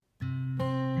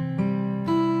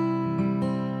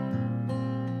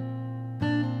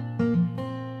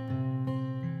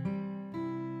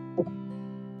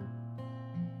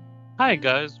Hi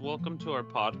guys, welcome to our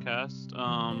podcast.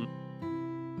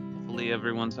 Hopefully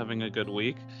everyone's having a good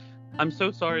week. I'm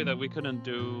so sorry that we couldn't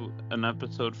do an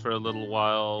episode for a little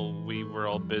while. We were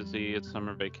all busy. It's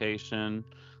summer vacation.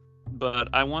 But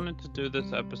I wanted to do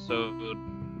this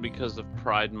episode because of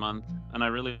Pride Month, and I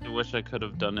really wish I could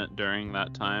have done it during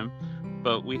that time.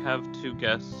 But we have two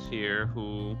guests here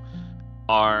who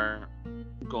are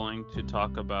going to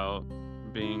talk about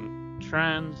being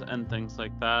trans and things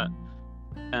like that.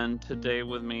 And today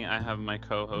with me, I have my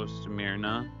co-host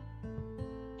Mirna.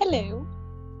 Hello.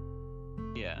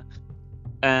 Yeah.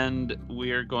 And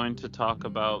we are going to talk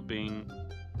about being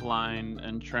blind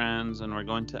and trans, and we're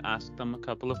going to ask them a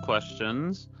couple of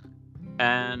questions.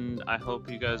 And I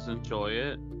hope you guys enjoy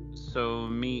it. So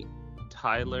meet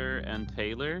Tyler and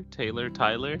Taylor.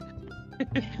 Tyler.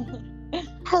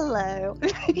 Hello.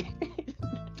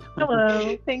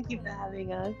 Hello. Thank you for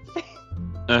having us.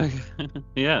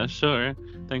 Yeah, sure.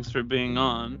 Thanks for being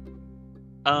on.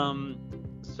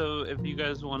 So if you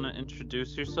guys want to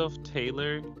introduce yourself,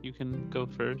 Taylor, you can go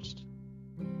first.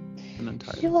 And then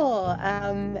Tyler. Sure.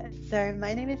 So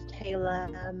my name is Taylor.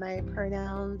 My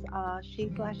pronouns are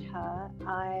she/her.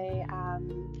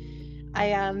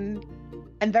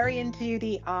 I'm very into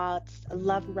the arts. I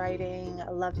love writing. I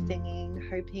love singing.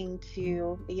 Hoping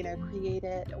to, create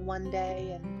it one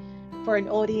day and for an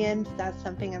audience. That's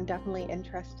something I'm definitely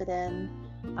interested in.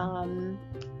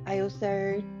 I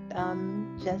also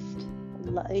just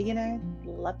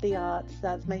love the arts.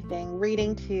 That's my thing.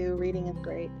 Reading too. Reading is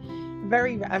great.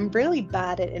 I'm really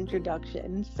bad at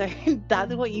introductions, so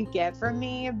that's what you get from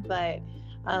me. But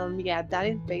yeah, that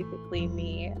is basically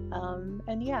me.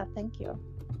 And yeah, thank you.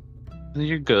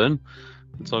 You're good.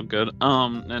 It's all good.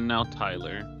 And now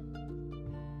Tyler.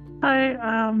 Hi,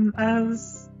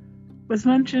 as was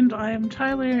mentioned, I am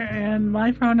Tyler, and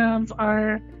my pronouns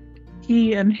are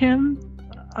he and him.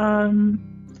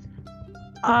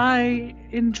 I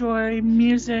enjoy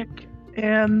music,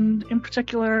 and in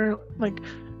particular, like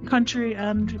country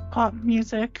and pop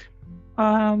music.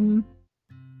 I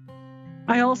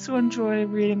also enjoy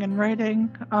reading and writing.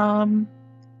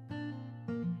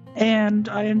 And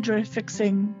I enjoy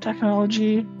fixing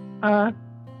technology,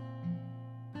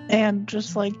 and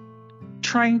just like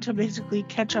trying to basically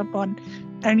catch up on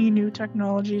any new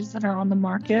technologies that are on the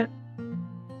market.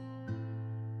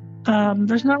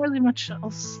 There's not really much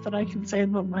else that I can say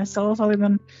about myself other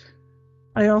than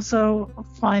I also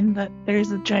find that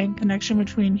there's a giant connection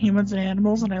between humans and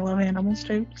animals, and I love animals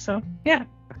too. So yeah.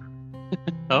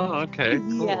 Oh, okay,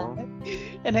 cool. Yeah.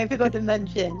 And I forgot to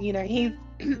mention,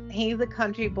 he's a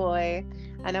country boy,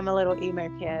 and I'm a little emo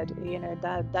kid.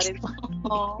 That is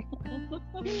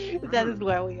that is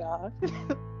where we are.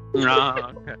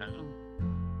 Oh, okay.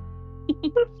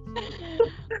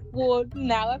 Well,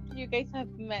 now after you guys have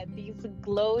met these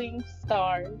glowing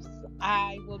stars,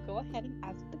 I will go ahead and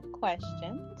ask the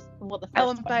questions. Well, the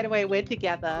first And by the way, we're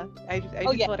together. I just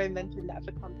yeah. thought I mentioned that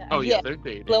for context. Oh yeah, Yeah. they're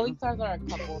dating. glowing stars are a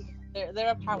couple. They're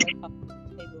a power couple, to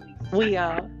say the least. We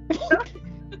are.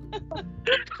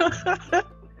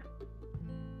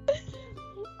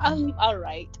 All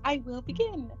right, I will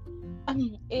begin.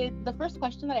 The first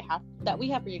question that we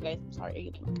have for you guys. I'm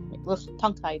sorry, I'm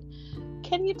tongue-tied.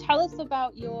 Can you tell us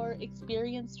about your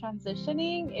experience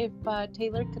transitioning? If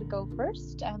Taylor could go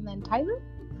first, and then Tyler.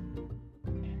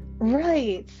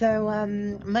 Right. So,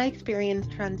 my experience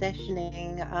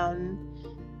transitioning,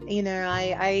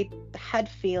 I had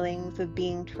feelings of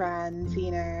being trans.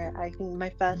 I think my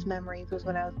first memories was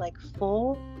when I was like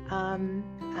 4, and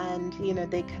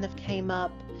they kind of came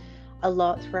up a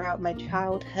lot throughout my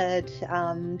childhood.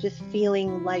 Just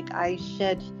feeling like I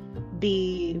should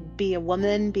be a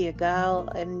woman, be a girl,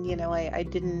 and I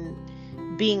didn't.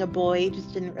 Being a boy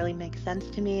just didn't really make sense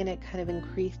to me, and it kind of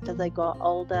increased as I got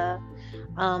older.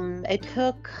 It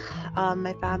took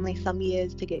my family some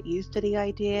years to get used to the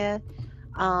idea.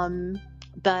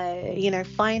 But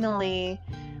finally,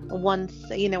 once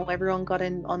everyone got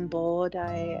on board,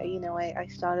 I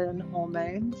started on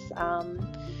hormones.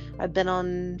 I've been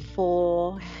on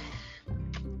for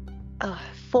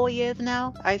 4 years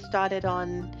now. I started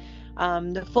on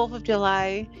the 4th of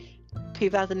July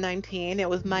 2019. It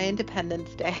was my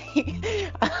Independence Day.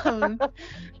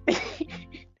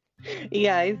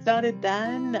 Yeah, I started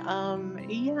then.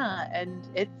 And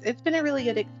it's been a really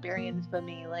good experience for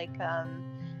me. Like, I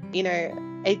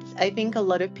think a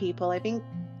lot of people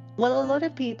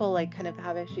like kind of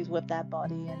have issues with their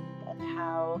body and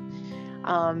how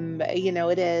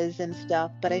it is and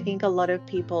stuff. But I think a lot of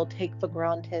people take for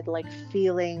granted like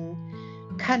feeling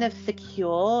kind of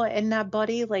secure in that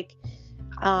body. Like,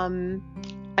 I'm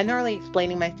not really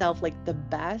explaining myself like the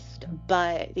best,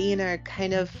 but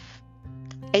kind of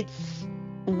it's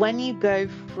when you go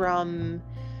from,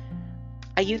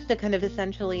 I used to kind of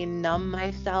essentially numb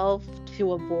myself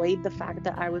to avoid the fact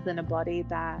that I was in a body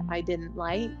that I didn't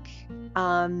like.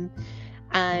 And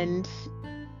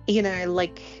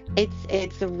like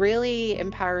it's a really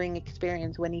empowering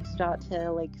experience when you start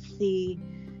to like see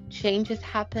changes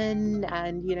happen,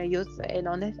 and you're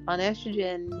on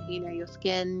estrogen, your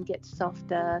skin gets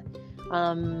softer.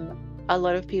 A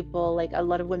lot of people, like a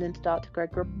lot of women, start to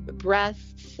grow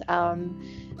breasts, and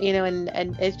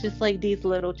it's just like these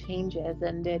little changes,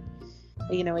 and it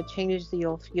changes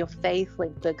your face,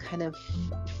 like the kind of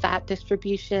fat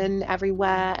distribution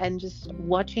everywhere, and just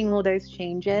watching all those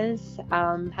changes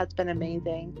has been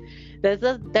amazing.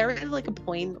 There is like a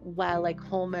point where like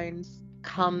hormones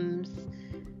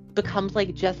becomes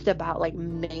like just about like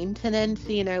maintenance,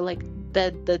 like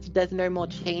there's no more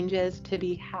changes to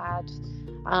be had,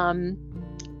 and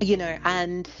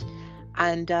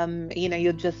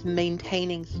you're just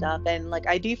maintaining stuff. And like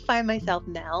I do find myself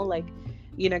now like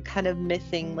kind of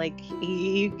missing, like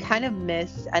you kind of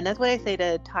miss, and that's what I say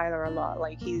to Tyler a lot.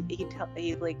 Like he's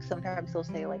like, sometimes he'll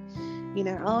say like,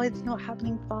 oh, it's not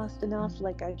happening fast enough,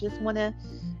 like I just want to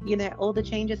all the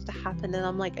changes to happen. And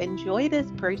I'm like, enjoy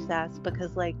this process,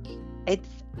 because like it's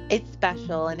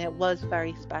special, and it was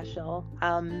very special.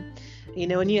 And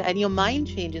your mind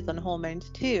changes on hormones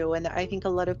too, and I think a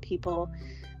lot of people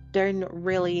don't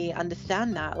really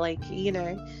understand that. Like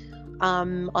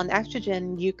on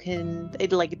estrogen,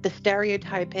 like the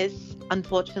stereotype is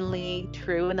unfortunately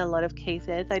true in a lot of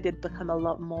cases. I did become a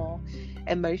lot more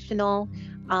emotional,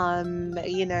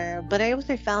 but I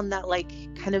also found that like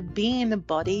kind of being in a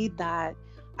body that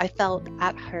I felt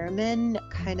at home in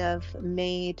kind of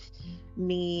made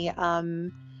me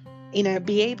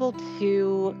be able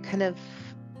to kind of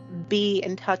be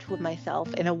in touch with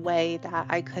myself in a way that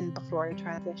I couldn't before I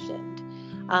transitioned.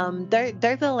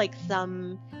 Those are like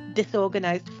some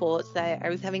disorganized thoughts that I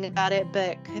was having about it,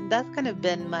 but that's kind of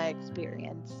been my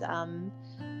experience. There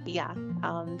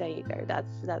you go.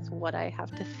 That's what I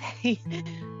have to say.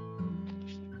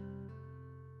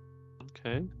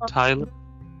 Okay, Tyler.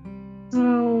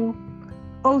 So,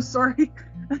 sorry.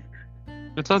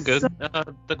 It's all good.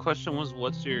 The question was,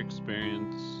 what's your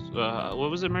experience?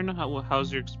 What was it, Myrna? How's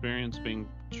your experience being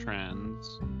trans?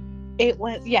 It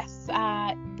was, yes.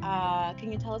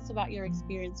 Can you tell us about your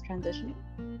experience transitioning?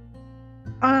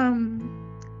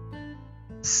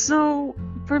 So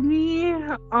for me,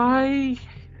 I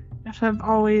have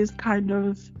always kind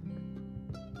of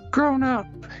grown up,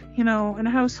 in a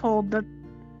household that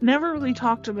never really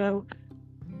talked about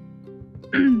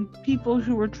people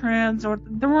who were trans, or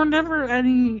there were never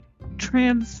any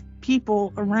trans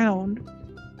people around.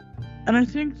 And I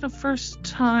think the first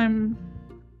time,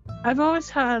 I've always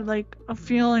had like a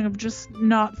feeling of just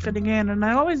not fitting in, and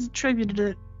I always attributed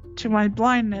it to my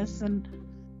blindness. And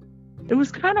it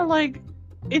was kind of like,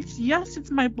 it's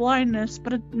my blindness,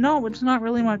 but no, it's not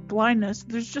really my blindness.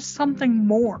 There's just something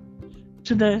more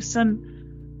to this. And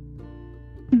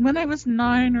when I was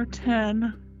 9 or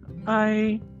 10,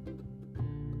 I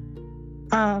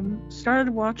started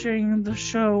watching the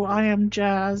show I Am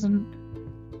Jazz, and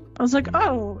I was like,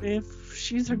 oh, if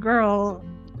she's a girl,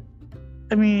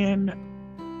 I mean,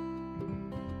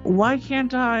 why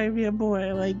can't I be a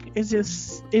boy? Like,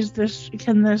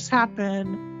 can this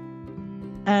happen?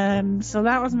 And so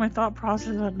that was my thought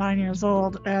process at 9 years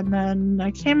old. And then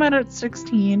I came out at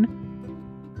 16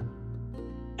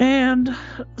 and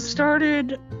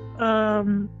started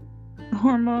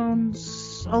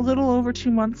hormones a little over 2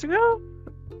 months ago.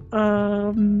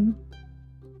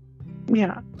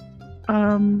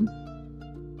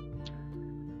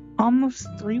 Almost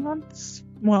 3 months.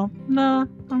 Well, no,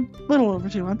 a little over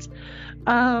 2 months.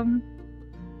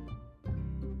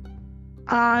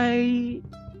 I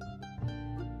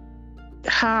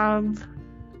have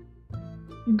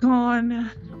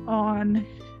gone on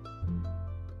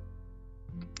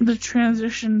the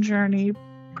transition journey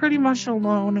pretty much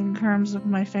alone in terms of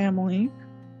my family.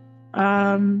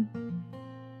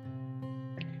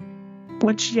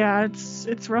 Which, yeah,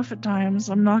 it's rough at times.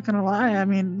 I'm not gonna lie. I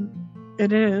mean,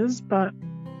 it is, but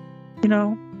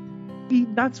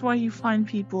that's why you find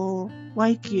people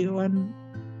like you, and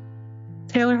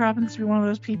Taylor happens to be one of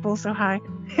those people, so hi.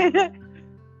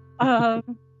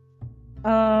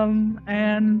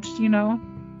 And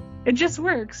it just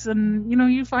works, and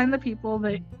you find the people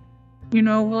that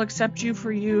will accept you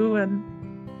for you. And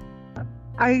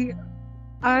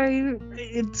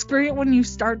it's great when you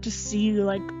start to see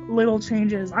like little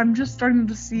changes. I'm just starting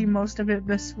to see most of it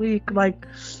this week, like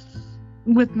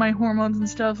with my hormones and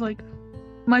stuff. Like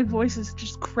my voice is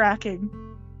just cracking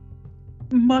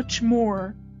much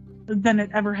more than it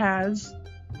ever has.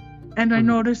 And I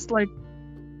noticed like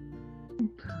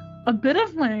a bit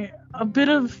of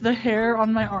the hair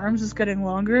on my arms is getting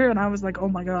longer, and I was like, oh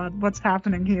my god, what's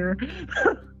happening here?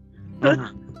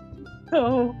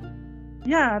 So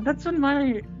yeah, that's been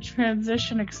my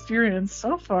transition experience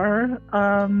so far.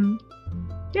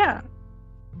 Yeah.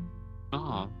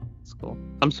 Oh, that's cool.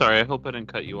 I'm sorry, I hope I didn't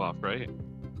cut you off, right?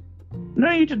 No,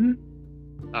 you didn't.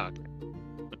 Oh,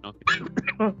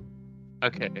 okay.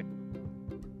 Okay.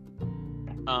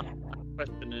 My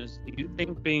question is, do you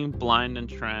think being blind and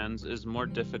trans is more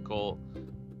difficult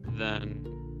than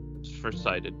for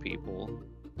sighted people?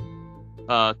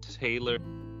 Taylor.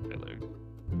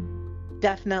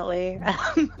 Definitely.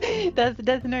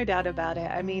 There's no doubt about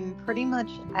it. I mean, pretty much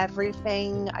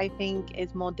everything I think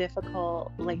is more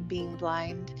difficult, like being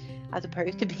blind as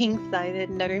opposed to being sighted.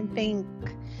 And I don't think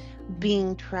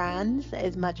being trans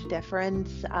is much different.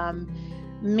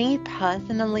 Me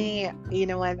personally, you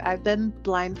know, I've been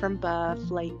blind from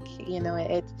birth, like, you know,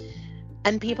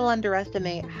 and people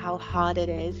underestimate how hard it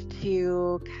is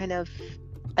to kind of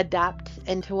adapt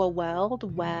into a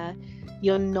world where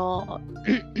you're not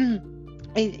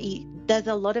there's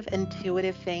a lot of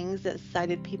intuitive things that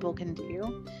sighted people can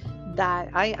do that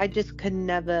I just could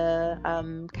never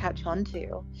catch on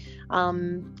to.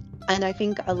 And I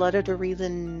think a lot of the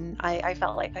reason I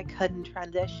felt like I couldn't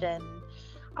transition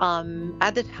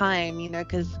at the time, you know,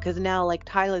 because now like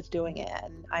Tyler's doing it,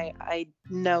 and I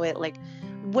know it like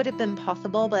would have been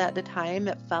possible, but at the time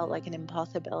it felt like an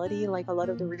impossibility. Like a lot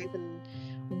of the reason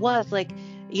was like,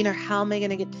 you know, how am I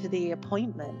gonna get to the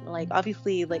appointment? Like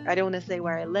obviously, like I don't want to say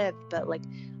where I live, but like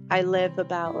I live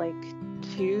about like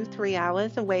 2-3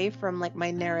 hours away from like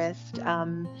my nearest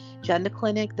gender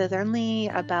clinic. There's only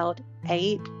about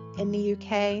 8 in the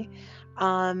UK,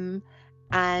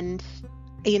 and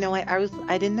you know,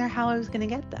 I didn't know how I was gonna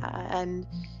get there, and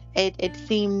it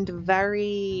seemed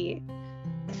very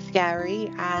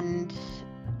scary and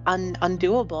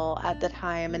undoable at the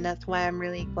time. And that's why I'm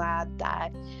really glad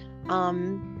that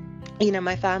you know,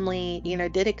 my family, you know,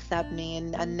 did accept me,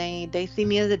 and they see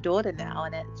me as a daughter now,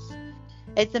 and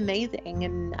it's amazing.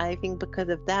 And I think because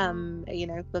of them, you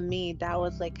know, for me, that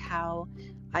was like how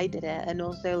I did it. And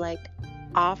also like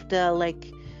after,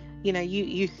 like, you know,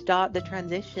 you start the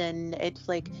transition, it's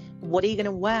like, what are you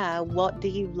gonna wear? What do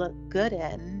you look good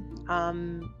in?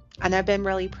 And I've been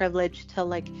really privileged to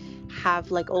like have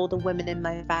like all the women in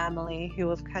my family who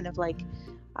have kind of like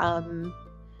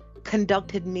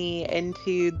conducted me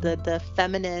into the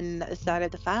feminine side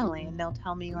of the family, and they'll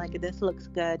tell me like, this looks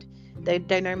good. They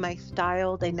know my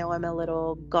style. They know I'm a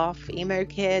little goth emo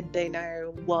kid. They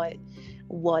know what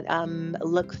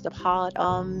looks the part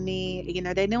on me. You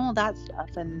know, they know all that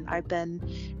stuff, and I've been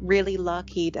really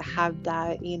lucky to have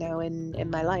that, you know, in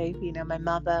my life. You know, my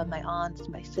mother, my aunts,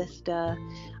 my sister,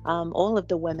 all of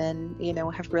the women, you know,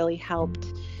 have really helped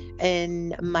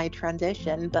in my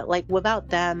transition. But like without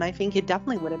them, I think it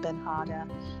definitely would have been harder,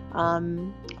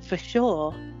 for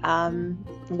sure,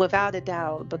 without a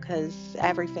doubt, because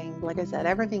everything, like I said,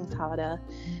 everything's harder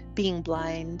being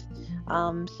blind.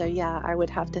 So yeah, I would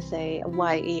have to say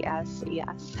YES,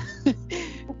 yes.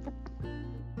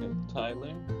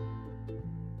 Tyler?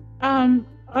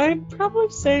 I'd probably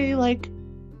say like,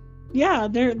 yeah,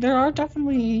 there are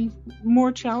definitely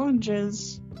more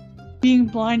challenges being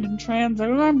blind and trans. I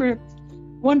remember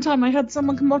one time I had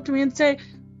someone come up to me and say,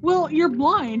 well, you're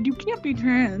blind, you can't be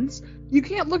trans, you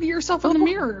can't look at yourself in the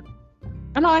mirror.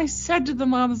 And I said to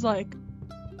them, I was like,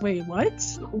 wait,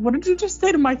 what did you just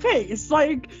say to my face?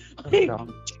 Like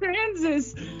trans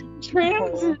is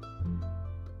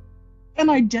an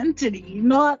identity,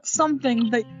 not something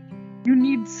that you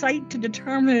need sight to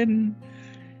determine.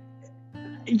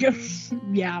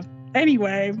 Yeah,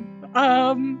 anyway,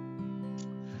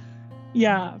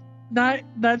 yeah,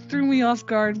 that threw me off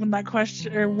guard when that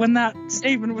question, or when that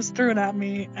statement was thrown at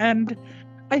me. And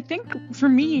I think for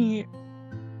me,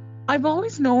 I've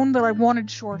always known that I wanted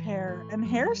short hair, and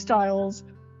hairstyles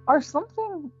are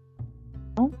something.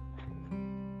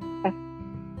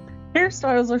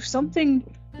 Hairstyles are something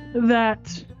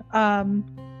that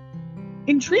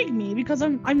intrigue me, because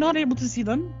I'm not able to see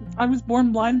them. I was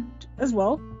born blind as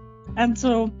well, and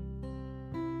so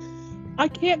I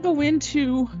can't go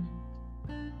into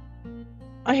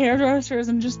a hairdresser's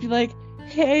and just be like,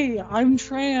 hey, I'm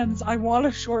trans, I want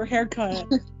a short haircut.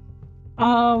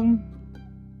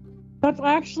 That's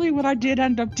actually what I did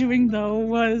end up doing, though,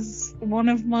 was one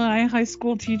of my high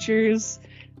school teachers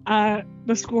at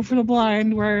the School for the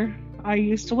Blind, where I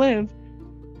used to live,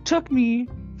 took me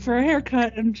for a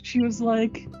haircut, and she was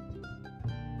like,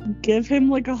 give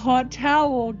him like a hot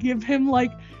towel, give him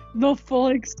like the full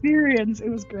experience. It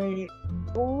was great.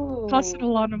 Ooh. Costed a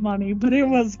lot of money, but it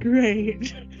was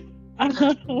great. That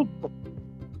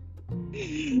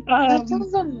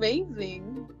sounds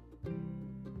amazing.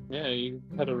 Yeah, you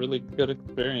had a really good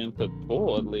experience at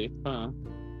school, at least, huh?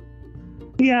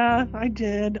 Yeah, I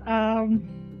did. But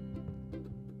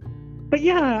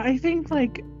yeah, I think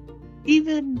like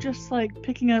even just like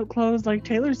picking out clothes, like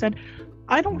Taylor said,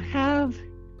 I don't have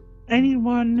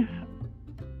anyone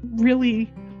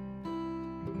really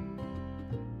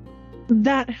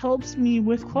that helps me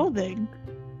with clothing.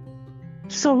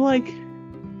 So like,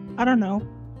 I don't know.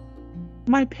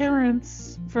 My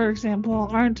parents, for example,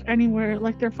 aren't anywhere,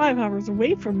 like they're 5 hours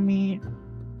away from me.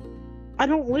 I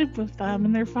don't live with them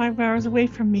and they're 5 hours away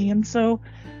from me, and so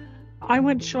I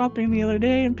went shopping the other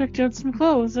day and picked out some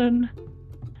clothes, and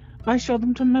I showed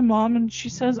them to my mom, and she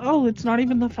says, oh, it's not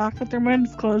even the fact that they're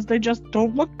men's clothes, they just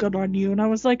don't look good on you. And I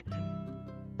was like,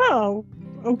 oh,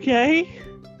 okay.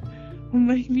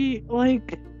 Maybe,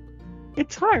 like,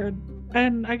 it's hard.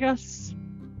 And I guess,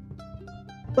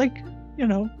 like, you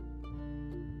know,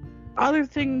 other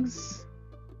things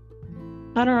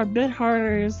that are a bit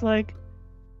harder is, like,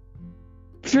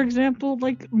 for example,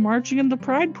 like, marching in the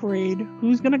Pride Parade.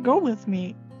 Who's gonna go with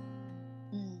me?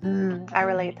 I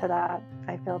relate to that.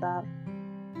 I feel that.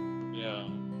 Yeah.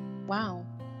 Wow.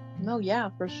 No, yeah,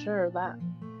 for sure. That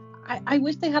I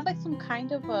wish they had like some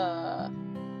kind of a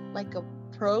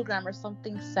program or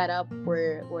something set up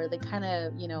where they kind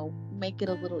of, you know, make it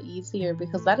a little easier,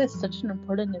 because that is such an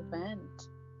important event.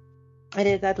 It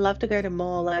is. I'd love to go to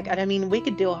more. Like, and I mean, we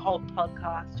could do a whole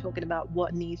podcast talking about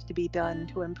what needs to be done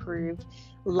to improve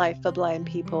life for blind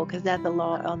people, because there's a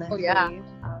lot, honestly. Oh, yeah.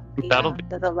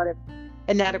 There's a lot of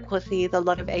inadequacies, a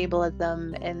lot of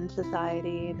ableism in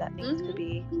society that needs to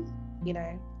be, you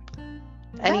know.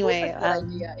 Anyway, that is a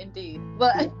good idea, indeed.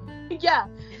 But yeah.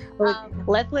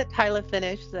 Let's let Tyler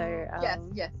finish. So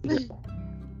yes.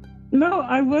 No,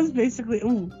 I was basically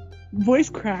voice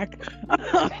crack.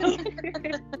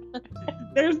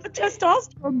 There's the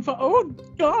testosterone. Oh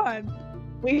God.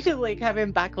 We should like have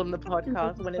him back on the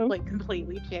podcast when it's like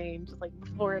completely changed, like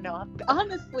before and after.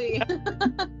 Honestly.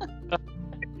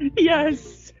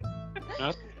 Yes.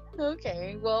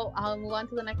 Okay, well, I'll move on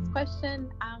to the next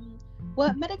question.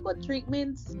 What medical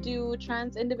treatments do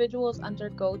trans individuals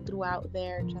undergo throughout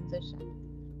their transition?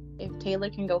 If Taylor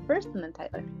can go first, and then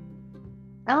Tyler.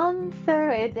 So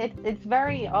it's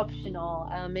very optional.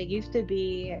 It used to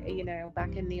be, you know,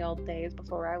 back in the old days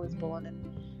before I was born, and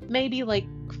maybe like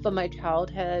for my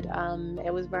childhood,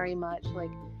 it was very much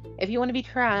like, if you want to be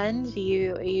trans,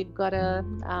 you gotta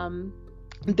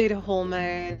do the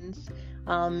hormones.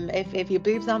 If your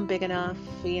boobs aren't big enough,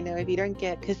 you know, if you don't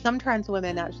get, because some trans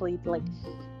women actually, like,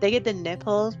 they get the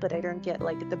nipples, but they don't get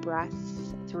like the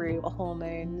breasts through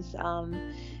hormones.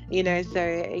 You know, so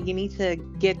you need to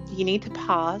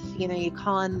pass, you know, you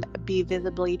can't be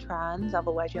visibly trans,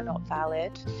 otherwise you're not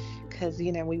valid, because,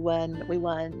 you know, we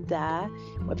weren't there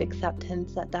with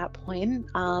acceptance at that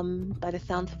point, by the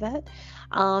sounds of it.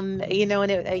 You know,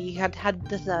 and you had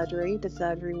the surgery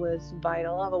was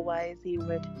vital, otherwise you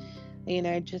would, you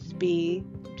know, just be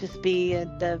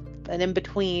an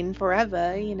in-between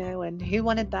forever, you know, and who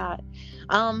wanted that?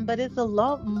 But it's a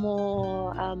lot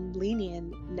more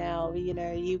lenient now, you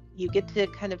know, you get to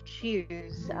kind of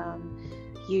choose.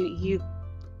 You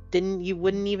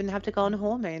wouldn't even have to go on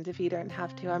hormones if you don't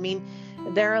have to. I mean,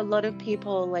 there are a lot of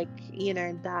people, like, you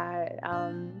know, that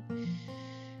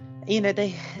you know,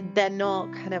 they're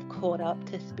not kind of caught up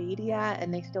to speed yet,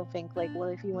 and they still think like, well,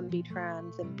 if you want to be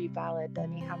trans and be valid,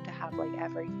 then you have to have like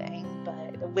everything.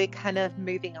 But we're kind of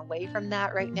moving away from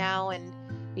that right now, and,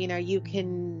 you know, you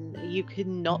can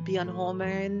not be on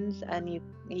hormones, and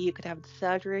you could have the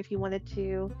surgery if you wanted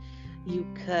to. You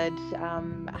could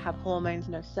have hormones,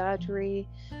 no surgery.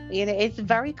 You know, it's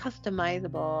very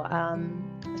customizable.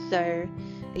 So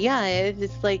yeah,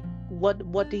 it's like,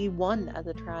 what do you want as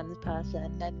a trans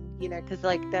person? And, you know, because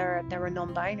like there are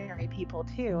non-binary people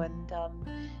too, and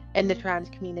in the trans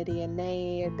community, and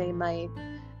they might,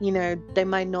 you know, they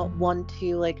might not want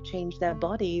to like change their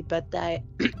body, but they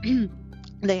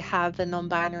they have a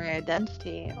non-binary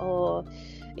identity, or,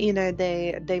 you know,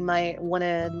 they might want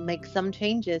to make some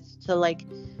changes to, like,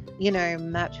 you know,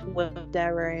 match with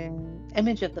their own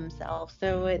image of themselves.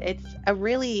 So it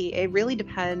really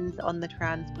depends on the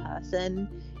trans person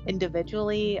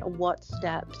individually what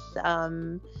steps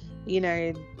you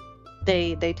know,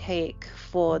 they take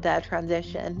for their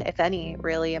transition, if any.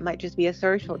 Really, it might just be a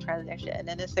social transition,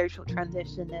 and a social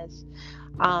transition is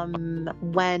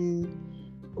when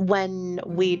when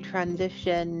we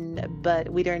transition, but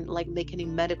we don't like make any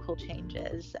medical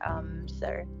changes.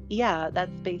 So yeah,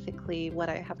 that's basically what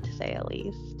I have to say, at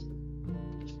least.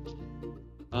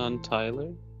 And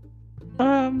Tyler?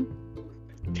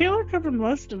 Taylor covered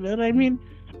most of it. I mean,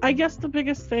 I guess the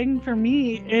biggest thing for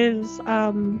me is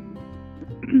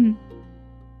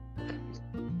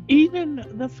even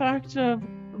the fact of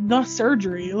the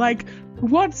surgery. Like,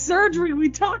 what surgery are we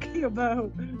talking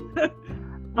about?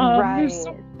 Right. There's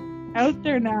so out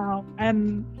there now,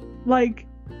 and like,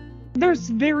 there's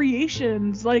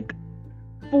variations. Like,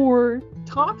 for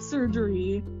top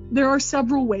surgery, there are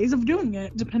several ways of doing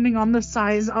it, depending on the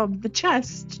size of the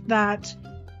chest that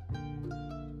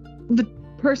the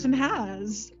person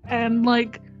has, and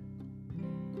like,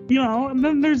 you know, and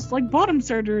then there's like bottom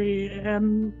surgery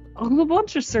and a whole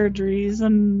bunch of surgeries,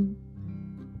 and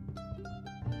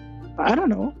I don't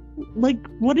know, like,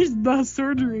 what is the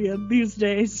surgery these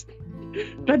days?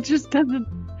 That just doesn't.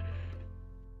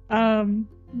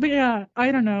 But yeah,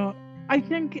 I don't know. I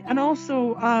think, and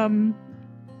also,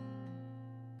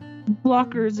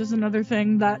 blockers is another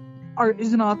thing that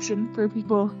is an option for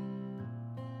people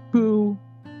who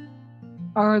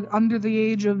are under the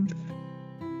age of.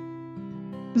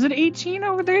 Is it 18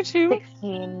 over there too?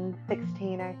 16,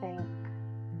 I think.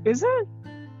 Is it?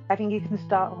 I think you can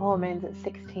start hormones at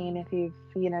 16 if you've,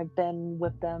 been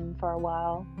with them for a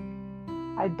while.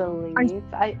 I believe.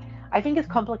 I think it's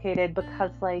complicated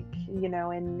because, like, in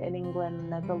England,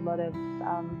 there's a lot of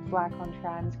flack on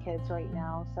trans kids right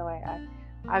now. So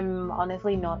I'm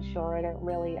honestly not sure.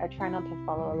 I try not to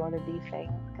follow a lot of these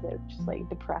things because it's just, like,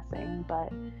 depressing.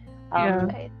 But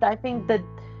Yeah. I think that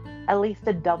at least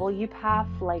the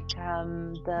WPATH, like,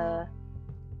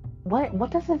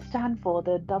 what does it stand for?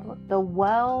 The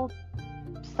World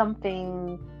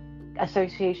something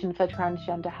Association for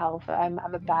Transgender Health. I'm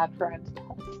a bad trans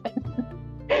person.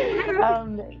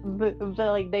 but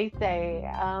like they say,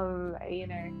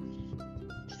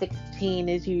 16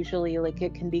 is usually, like,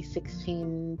 it can be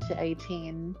 16 to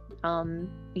 18.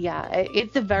 Yeah,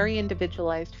 it's a very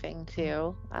individualized thing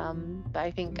too.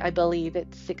 But I believe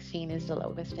it's 16 is the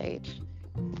lowest age.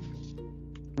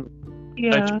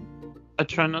 Yeah. I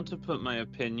try not to put my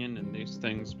opinion in these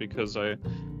things because I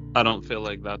don't feel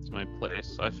like that's my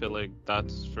place. I feel like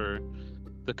that's for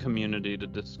the community to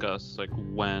discuss, like,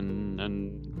 when,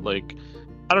 and, like,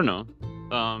 I don't know.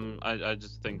 I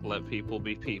just think let people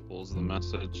be people is the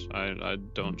message. I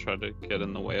don't try to get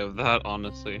in the way of that,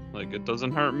 honestly. Like, it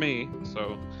doesn't hurt me,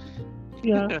 so.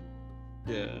 Yeah.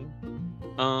 Yeah.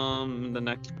 The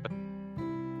next.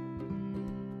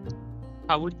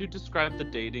 How would you describe the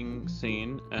dating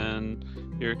scene and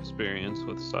your experience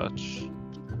with such?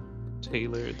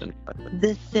 Taylor, then.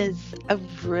 This is a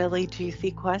really juicy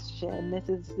question.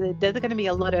 There's going to be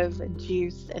a lot of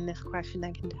juice in this question,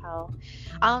 I can tell.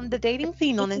 The dating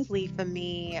scene, honestly, for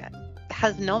me,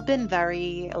 has not been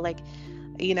very, like,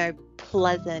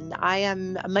 pleasant.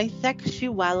 My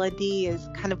sexuality is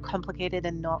kind of complicated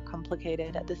and not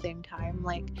complicated at the same time.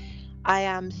 Like, I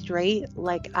am straight,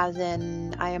 like, as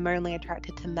in I am only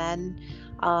attracted to men.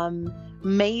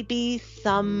 Maybe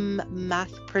some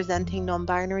masc-presenting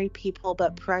non-binary people,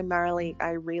 but primarily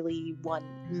I really want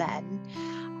men.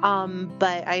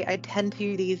 But I tend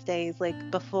to these days, like,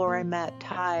 before I met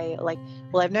Ty, like,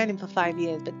 well, I've known him for 5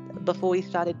 years, but before we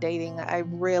started dating,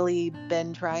 I've really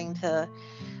been trying to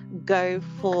go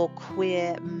for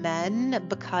queer men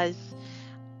because,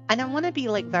 and I want to be,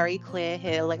 like, very clear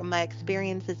here, like, my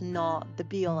experience is not the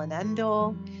be-all and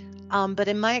end-all. But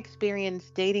in my experience,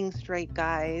 dating straight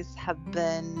guys have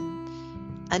been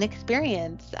an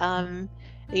experience.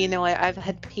 I've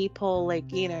had people, like,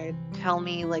 tell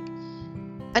me, like,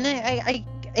 and I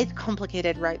it's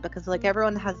complicated, right? Because, like,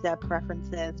 everyone has their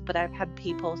preferences, but I've had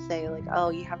people say, like, oh,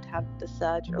 you have to have the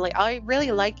surgery, like, I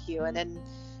really like you, and then,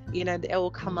 it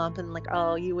will come up and, like,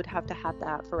 oh, you would have to have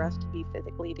that for us to be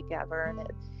physically together.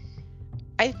 And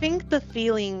I think the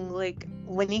feeling, like,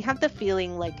 when you have the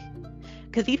feeling, like,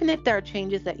 because even if there are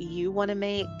changes that you want to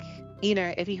make,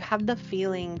 if you have the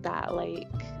feeling that, like,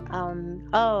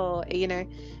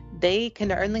 they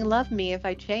can only love me if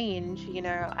I change,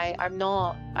 I'm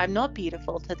not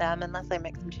beautiful to them unless I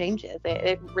make some changes.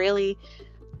 It really,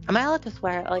 am I allowed to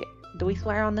swear? Like, do we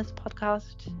swear on this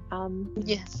podcast?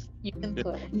 Yes, you can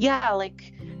swear. Yeah,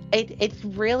 like, it's a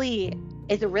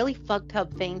really fucked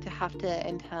up thing to have to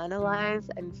internalize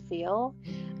and feel,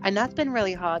 and that's been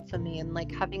really hard for me. And,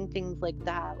 like, having things like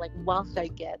that, like, whilst I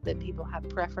get that people have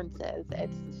preferences,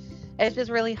 it's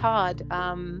just really hard.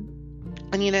 And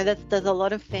there's a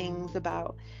lot of things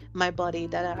about my body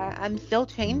that I'm still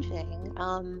changing.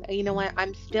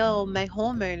 I'm still, my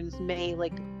hormones may,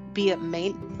 like, be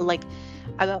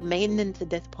about maintenance at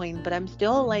this point, but I'm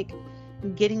still like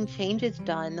getting changes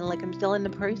done, and like I'm still in the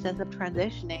process of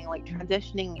transitioning. Like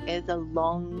transitioning is a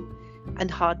long and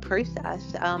hard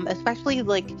process, especially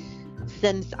like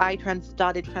since I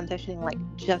started transitioning like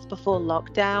just before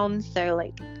lockdown, so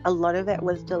like a lot of it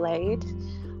was delayed.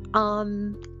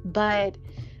 But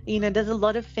there's a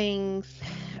lot of things,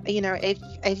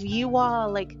 if you are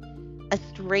like a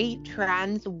straight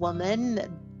trans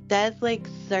woman, there's like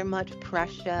so much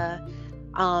pressure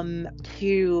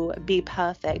to be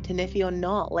perfect, and if you're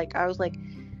not, like I was like,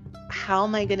 how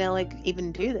am I gonna like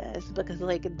even do this, because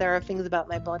like there are things about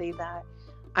my body that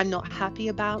I'm not happy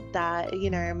about that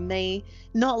may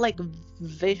not like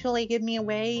visually give me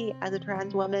away as a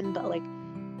trans woman, but like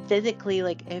physically,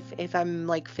 like if I'm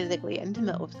like physically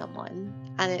intimate with someone,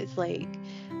 and it's like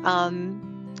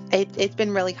it's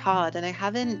been really hard, and I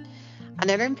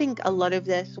don't think a lot of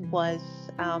this was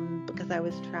because I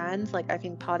was trans. Like I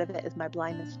think part of it is my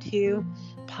blindness too.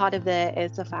 Part of it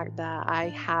is the fact that I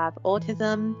have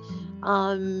autism,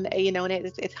 and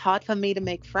it's hard for me to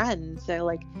make friends. So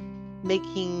like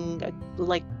making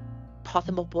like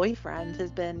possible boyfriends has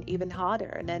been even harder.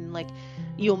 And then like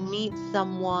you'll meet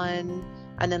someone,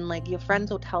 and then like your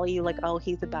friends will tell you like, oh,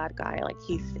 he's a bad guy, like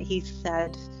he's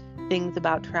said things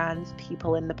about trans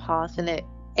people in the past, and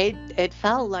it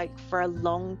felt like for a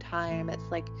long time it's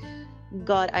like,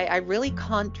 God, I really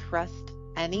can't trust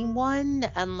anyone,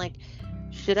 and like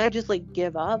should I just like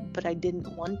give up? But I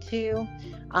didn't want to,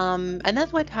 and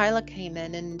that's why Tyler came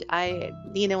in, and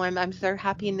I'm so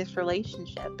happy in this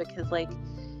relationship, because like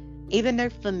even though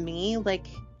for me, like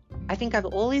I think I've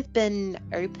always been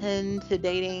open to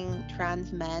dating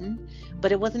trans men,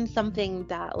 but it wasn't something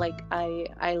that like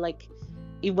I like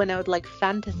when I would like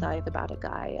fantasize about a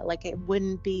guy, like that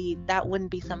wouldn't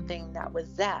be something that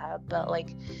was there. But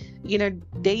like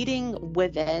dating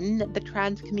within the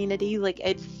trans community, like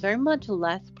it's so much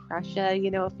less pressure.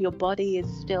 If your body is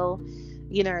still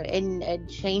in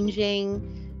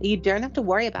changing, you don't have to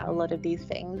worry about a lot of these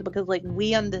things, because like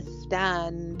we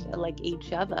understand like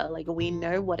each other, like we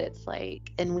know what it's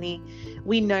like, and we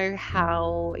know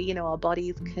how our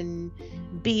bodies can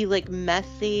be like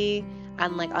messy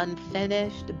and like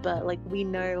unfinished, but like we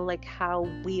know like how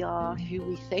we are who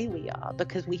we say we are,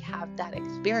 because we have that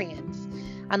experience.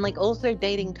 And like also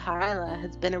dating Tyler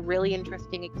has been a really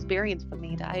interesting experience for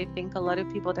me that I think a lot of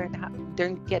people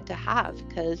don't get to have,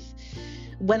 because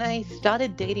when I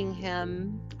started dating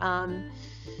him,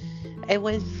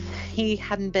 he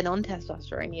hadn't been on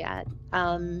testosterone yet,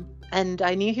 and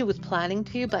I knew he was planning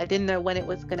to, but I didn't know when it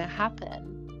was going to happen.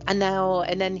 And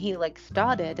then he like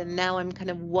started, and now I'm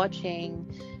kind of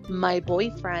watching my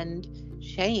boyfriend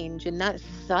change, and that's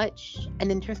such an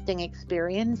interesting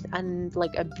experience, and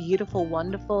like a beautiful,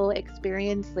 wonderful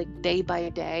experience, like day by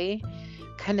day,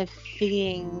 kind of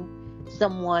seeing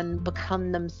someone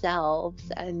become themselves,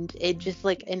 and it just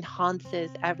like enhances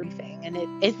everything. And it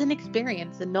is an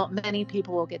experience, and not many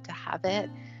people will get to have it,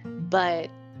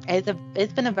 but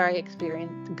it's been a very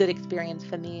good experience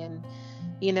for me. And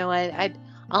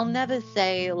I'll never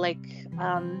say like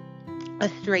a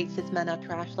straight cis men are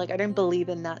trash. Like I don't believe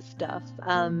in that stuff,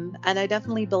 and I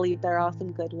definitely believe there are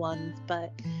some good ones,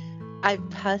 but I've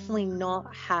personally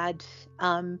not had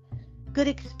good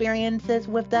experiences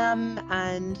with them.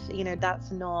 And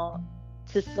that's not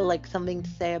just like something to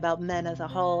say about men as a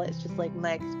whole. It's just like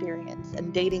my experience,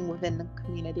 and dating within the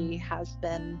community has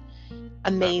been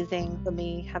amazing for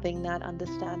me, having that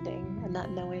understanding and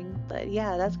that knowing. But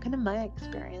yeah, that's kind of my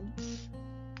experience.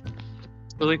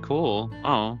 Really cool.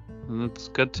 Oh, that's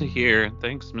good to hear.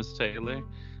 Thanks, Miss Taylor.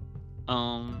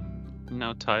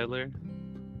 Now Tyler,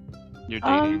 you're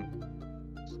dating.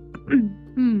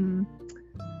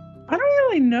 I don't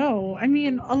really know. I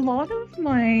mean, a lot of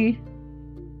my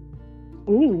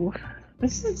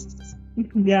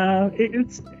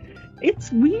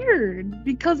it's weird,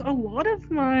 because a lot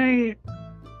of my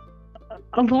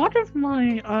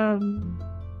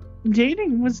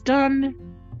dating was done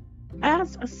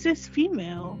as a cis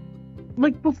female,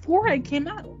 like before I came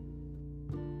out.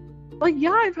 Like,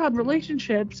 yeah, I've had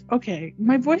relationships. Okay,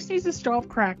 my voice needs to stop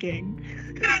cracking.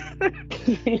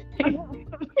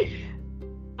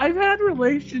 I've had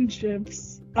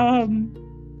relationships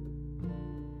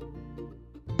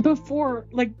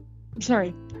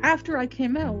after I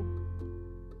came out,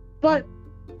 but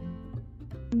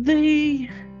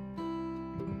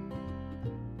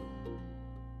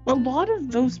a lot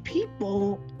of those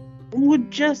people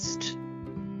would just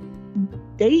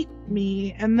date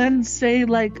me and then say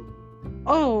like,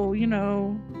 oh,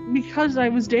 because I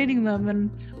was dating them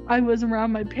and I was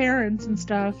around my parents and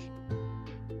stuff,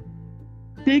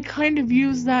 they kind of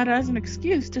use that as an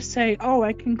excuse to say, oh,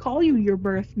 I can call you your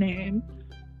birth name.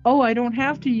 Oh, I don't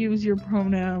have to use your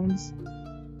pronouns.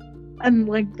 And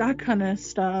like that kind of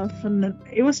stuff. And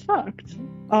it was fucked.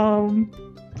 And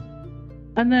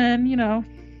then, you know,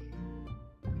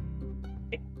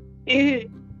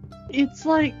 it's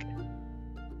like,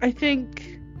 I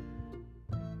think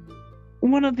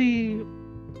one of the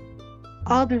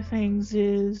other things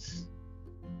is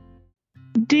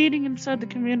dating inside the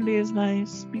community is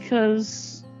nice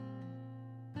because,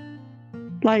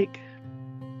 like,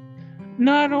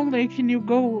 not only can you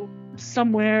go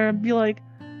somewhere and be like,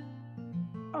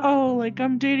 oh, like,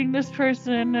 I'm dating this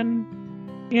person,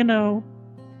 and, you know,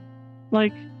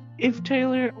 like,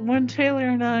 when Taylor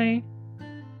and I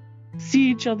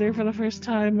see each other for the first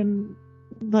time, and,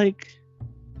 like,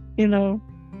 you know,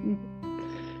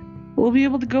 we'll be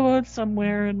able to go out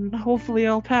somewhere, and hopefully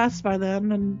I'll pass by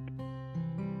them, and,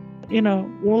 you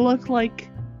know, we'll look like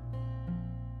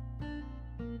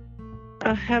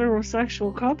a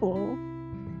heterosexual couple,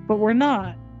 but we're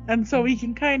not. And so we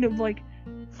can kind of, like,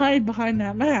 hide behind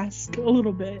that mask a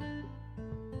little bit.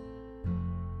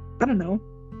 I don't know.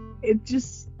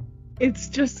 It's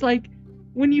just like,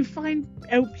 when you find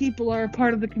out people are a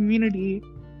part of the community,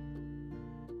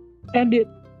 and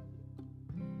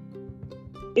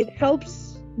it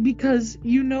helps because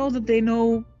you know that they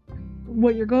know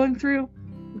what you're going through,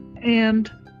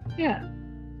 and yeah.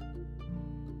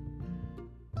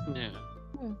 Yeah.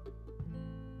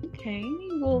 Okay,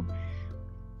 well,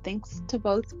 thanks to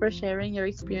both for sharing your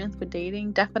experience with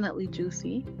dating. Definitely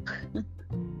juicy.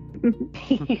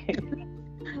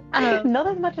 Not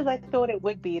as much as I thought it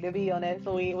would be, to be honest.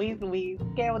 We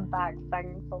scaled back,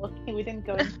 thankfully. We didn't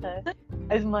go into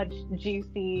as much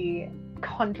juicy,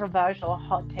 controversial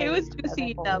hot takes. It was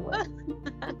juicy enough.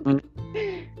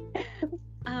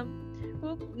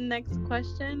 Well, next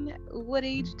question. What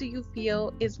age do you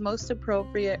feel is most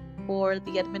appropriate for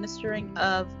the administering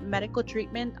of medical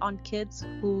treatment on kids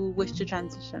who wish to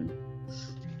transition?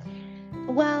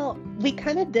 Well, we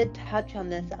kind of did touch on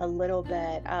this a little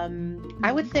bit.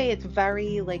 I would say it's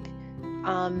very, like,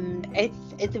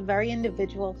 it's a very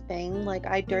individual thing. Like,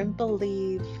 I don't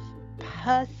believe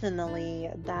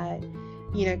personally that,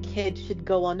 you know, kids should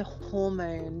go on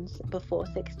hormones before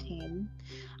 16.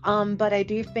 But I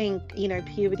do think, you know,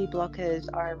 puberty blockers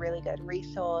are a really good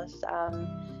resource.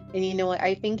 And, you know,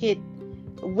 I think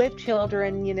with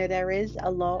children, you know, there is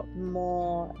a lot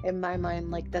more, in my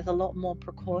mind, like, there's a lot more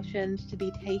precautions to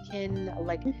be taken.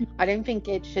 Like, I don't think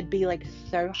it should be, like,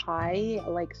 so high,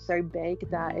 like, so big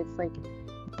that it's, like,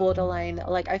 borderline.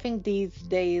 Like, I think these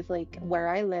days, like, where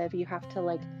I live, you have to,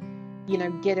 like, you know,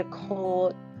 go to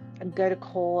court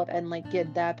and, like,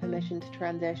 get their permission to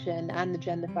transition, and the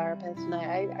gender therapist. And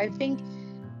I think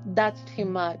that's too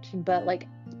much. But, like,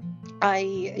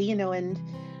 you know, and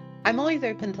I'm always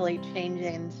open to, like,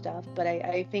 changing and stuff, but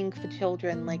I think for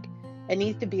children, like, it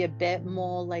needs to be a bit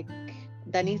more, like,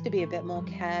 there needs to be a bit more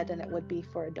care than it would be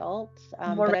for adults.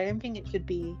 But I don't think it should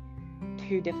be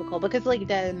too difficult because, like,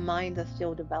 their minds are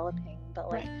still developing. But,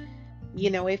 like,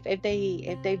 you know, if they've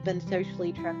been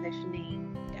socially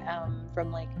transitioning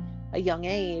from, like, a young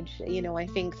age, you know, I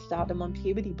think start them on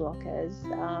puberty blockers,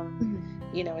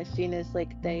 you know, as soon as,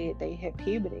 like, they hit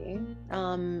puberty,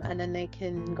 and then they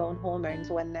can go on hormones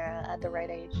when they're at the right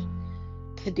age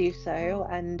to do so.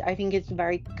 And I think it's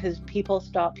because people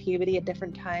start puberty at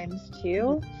different times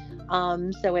too,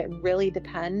 so it really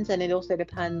depends. And it also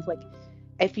depends, like,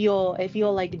 if you're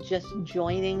like just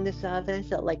joining the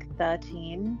service at, like,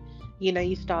 13, you know,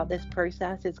 you start this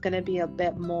process, it's going to be a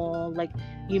bit more, like,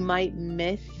 you might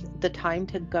miss the time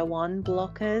to go on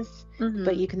blockers,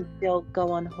 but you can still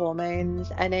go on hormones.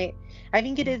 And I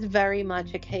think it is very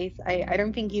much a case, I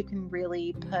don't think you can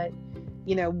really put,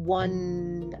 you know,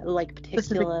 one, like,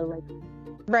 particular, like,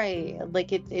 right,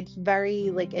 like, it's very,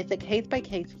 like, it's a case by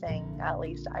case thing, at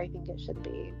least I think it should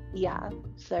be. Yeah,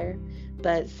 so,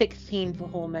 but 16 for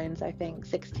hormones, I think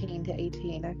 16 to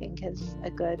 18 I think is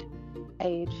a good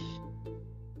age.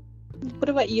 What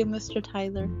about you, Mr.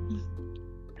 Tyler?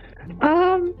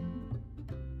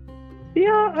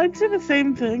 Yeah, I'd say the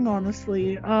same thing,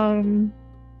 honestly. I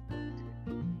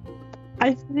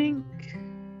think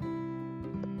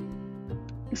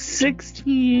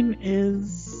 16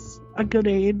 is a good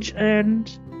age, and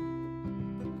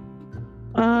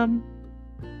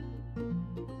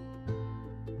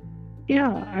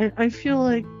yeah, I feel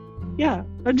like, yeah,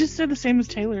 I'd just say the same as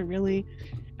Taylor, really.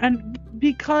 And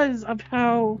because of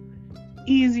how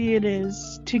easy it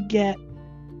is to get,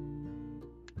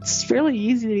 it's fairly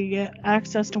easy to get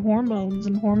access to hormones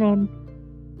and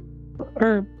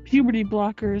puberty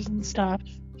blockers and stuff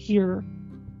here.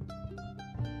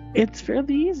 it's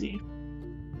fairly easy.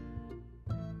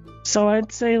 So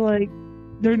I'd say, like,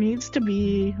 there needs to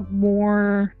be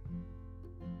more,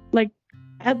 like,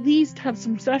 at least have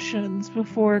some sessions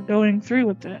before going through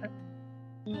with it.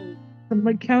 Some,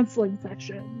 like, counseling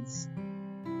sessions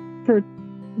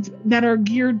that are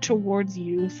geared towards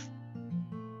youth.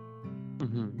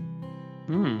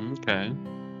 Okay.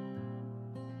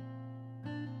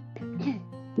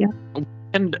 Yeah.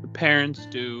 And parents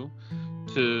do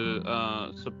to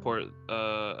support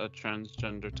a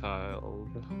transgender child?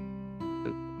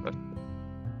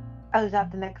 Oh, is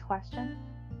that the next question?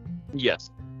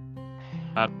 Yes.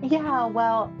 Yeah,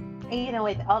 well,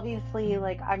 it's obviously,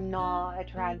 like, I'm not a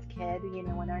trans kid.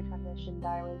 When I transitioned,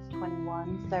 I was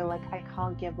 21, so, like, I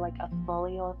can't give, like, a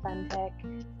fully authentic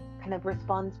kind of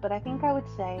response, but I think I would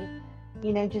say,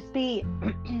 just be,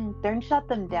 don't shut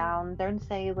them down. Don't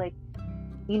say, like,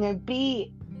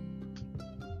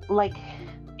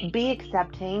 be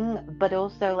accepting, but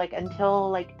also, like, until,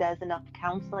 like, there's enough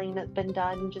counseling that's been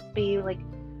done, just be, like,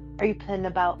 open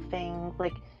about things.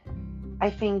 Like, I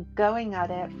think going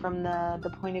at it from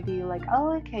the point of view, like,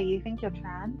 oh, okay, you think you're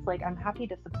trans? Like, I'm happy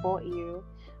to support you.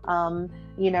 I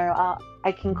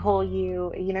can call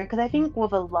you, because I think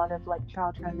with a lot of, like,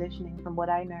 child transitioning, from what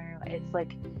I know, it's,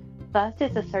 like, first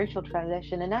it's a social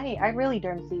transition, and I really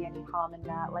don't see any harm in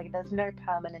that. Like, there's no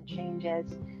permanent changes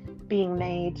being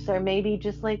made. So maybe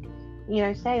just, like,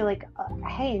 say, like,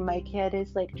 hey, my kid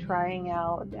is, like, trying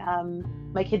out,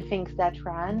 my kid thinks they're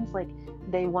trans, like,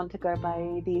 they want to go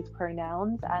by these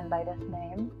pronouns and by this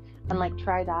name, and, like,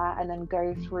 try that, and then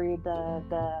go through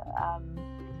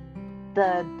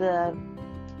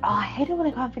I hate it when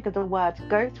I can't think of the words.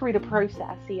 Go through the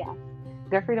process, yes.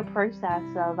 Go through the process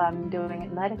of doing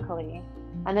it medically,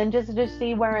 and then just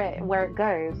see where it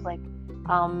goes. Like,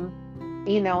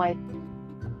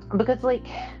 because, like,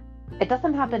 it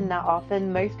doesn't happen that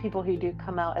often. Most people who do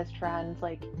come out as trans,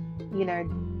 like,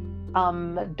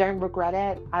 don't regret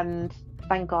it, and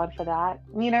thank God for that.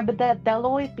 But there'll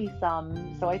always be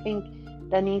some. So I think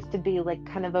there needs to be, like,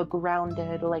 kind of a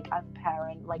grounded, like, as a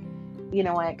parent, like,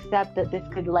 I accept that this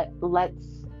could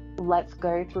let's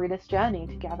go through this journey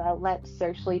together. Let's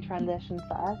socially transition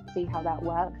first, see how that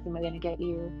works, and we're going to get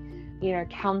you,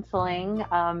 counseling.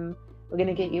 We're going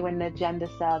to get you in the gender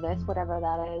service, whatever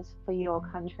that is for your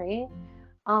country.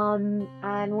 And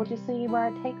we'll just see where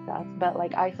it takes us. But,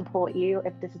 like, I support you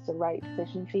if this is the right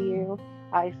decision for you.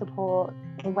 I support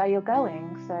where you're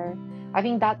going. So I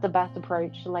think that's the best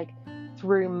approach, like,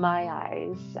 through my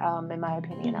eyes, in my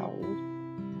opinion, at least.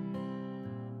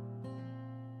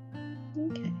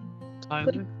 Okay.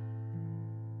 Tyler?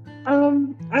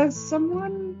 As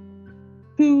someone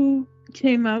who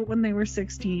came out when they were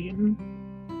 16,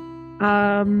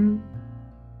 I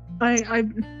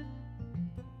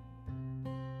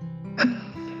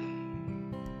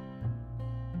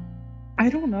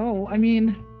don't know. I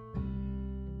mean,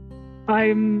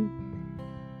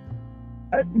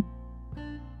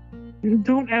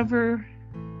 don't ever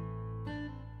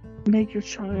make your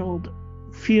child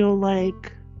feel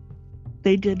like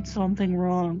they did something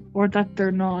wrong, or that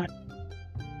they're not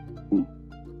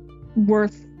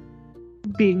worth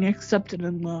being accepted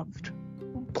and loved.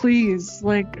 Please,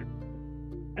 like,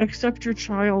 accept your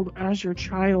child as your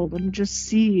child, and just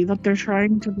see that they're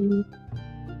trying to be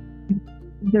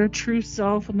their true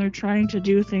self, and they're trying to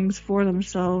do things for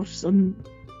themselves. And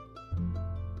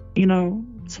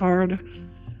it's hard.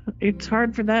 It's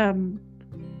hard for them.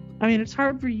 I mean, it's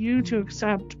hard for you to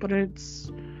accept, but it's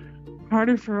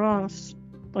harder for us.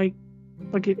 Like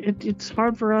it's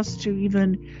hard for us to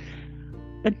even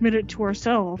admit it to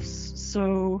ourselves.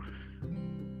 So,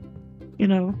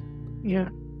 yeah.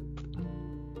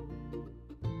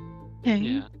 Okay.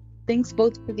 Yeah. Thanks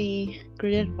both for the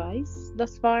great advice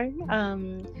thus far.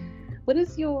 What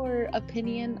is your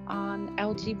opinion on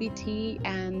LGBT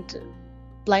and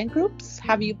blind groups?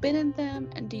 Have you been in them,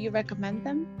 and do you recommend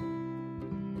them?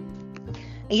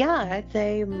 Yeah, I'd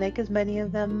say make as many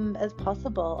of them as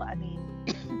possible. I mean,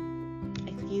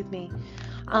 excuse me.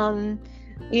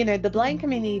 The blind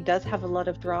community does have a lot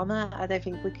of drama, as I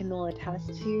think we can all attest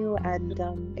to, and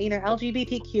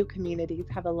LGBTQ communities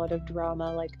have a lot of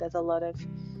drama. Like, there's a lot of,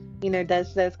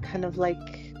 there's kind of, like,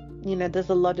 there's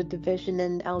a lot of division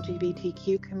in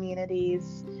LGBTQ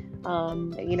communities.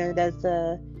 There's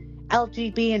the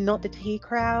LGB and not the T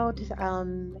crowd,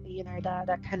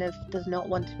 that kind of does not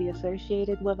want to be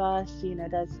associated with us.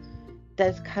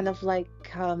 There's kind of, like,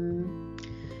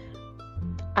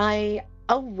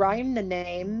 I'll rhyme the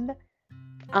name.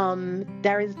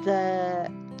 There is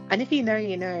and if you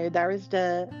know, there is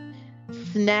the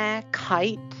snare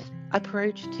kite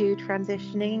approach to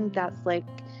transitioning. That's, like,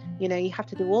 you have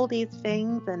to do all these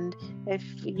things, and if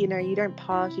you don't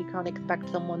pass, you can't expect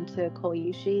someone to call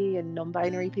you she, and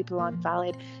non-binary people aren't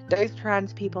valid. Those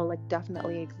trans people like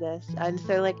definitely exist, and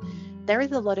so like there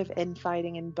is a lot of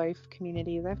infighting in both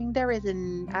communities. I think there is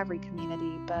in every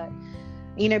community, but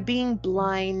being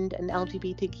blind and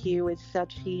LGBTQ is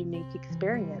such a unique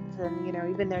experience, and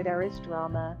even though there is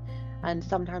drama and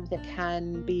sometimes it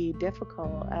can be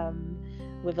difficult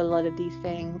with a lot of these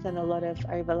things and a lot of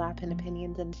overlap in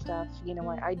opinions and stuff,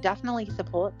 I definitely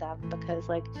support them, because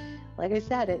like I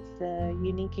said, it's a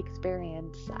unique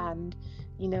experience, and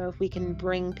if we can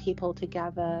bring people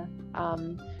together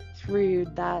through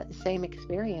that same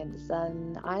experience,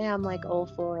 then I am like all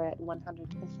for it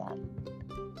 100%.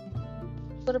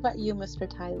 What about you, Mr.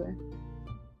 Tyler?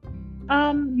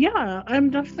 Yeah, I'm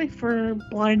definitely for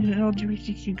blind and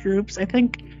LGBTQ groups. I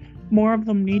think more of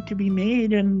them need to be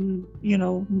made, and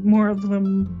more of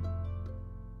them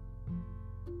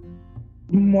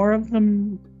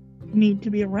need to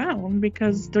be around,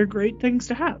 because they're great things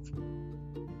to have.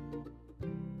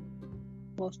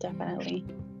 Most definitely.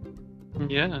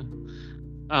 Yeah.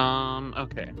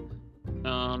 Okay.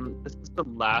 This is the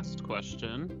last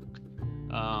question.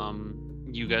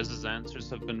 You guys' answers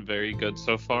have been very good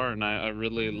so far, and I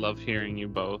really love hearing you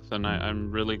both, and I'm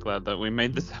really glad that we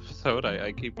made this episode.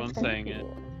 I keep on saying it.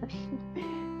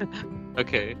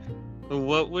 Okay.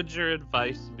 What would your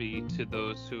advice be to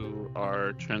those who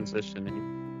are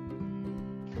transitioning?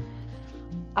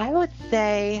 I would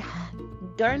say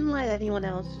don't let anyone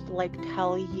else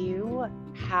tell you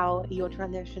how your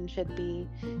transition should be.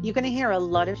 You're gonna hear a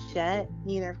lot of shit,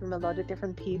 from a lot of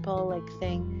different people,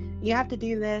 saying you have to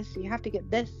do this, you have to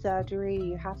get this surgery,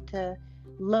 you have to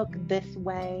look this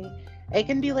way. It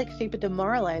can be super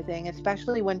demoralizing,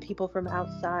 especially when people from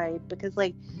outside, because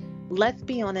let's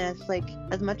be honest,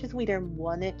 as much as we don't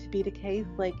want it to be the case,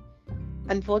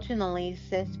 unfortunately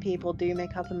cis people do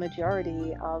make up a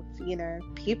majority of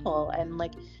people, and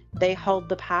they hold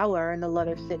the power in a lot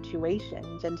of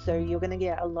situations, and so you're going to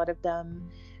get a lot of them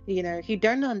who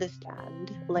don't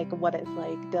understand what it's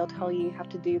like. They'll tell you have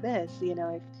to do this,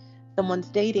 if someone's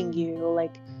dating you,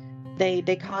 they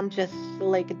can't just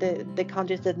they can't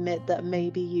just admit that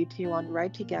maybe you two aren't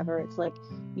right together. It's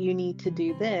you need to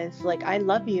do this, I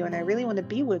love you and I really want to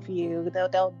be with you.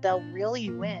 They'll reel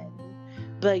you in,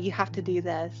 but you have to do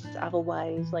this,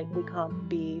 otherwise we can't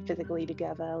be physically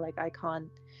together, I can't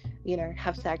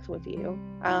have sex with you.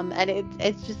 And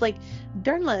it's just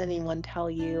don't let anyone tell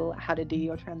you how to do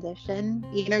your transition.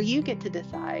 You get to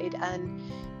decide, and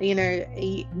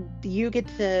you get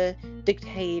to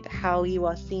dictate how you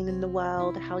are seen in the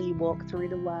world, how you walk through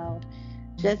the world.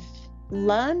 Just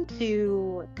learn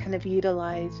to kind of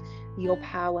utilize your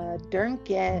power. Don't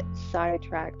get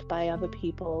sidetracked by other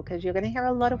people, because you're going to hear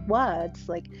a lot of words.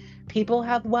 People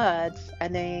have words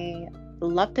and they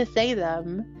love to say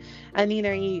them, and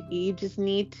you just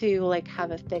need to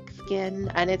have a thick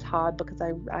skin, and it's hard because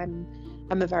I'm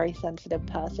a very sensitive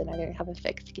person. I don't have a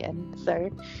thick skin, so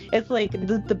it's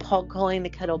the pot calling the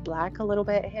kettle black a little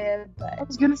bit here. But I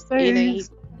was gonna say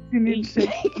you need to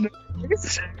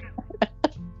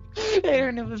I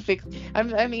don't have a thick.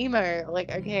 I'm emo.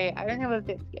 Okay, I don't have a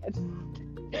thick skin.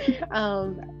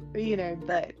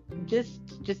 But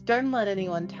just don't let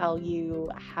anyone tell you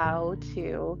how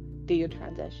to do your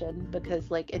transition, because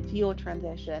it's your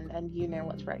transition and you know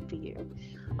what's right for you.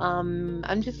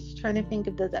 I'm just trying to think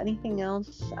if there's anything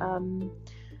else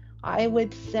I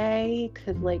would say,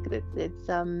 because it's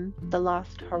the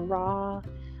last hurrah.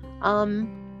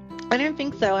 I don't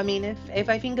think so. I mean, if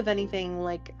I think of anything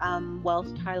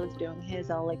whilst Tyler's doing his,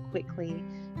 I'll quickly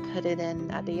put it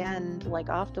in at the end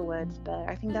afterwards, but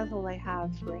I think that's all I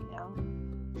have right now.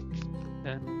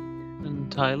 Okay.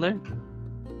 And Tyler?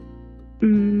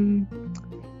 To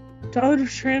other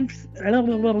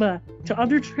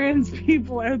trans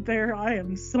people out there, I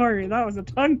am sorry, that was a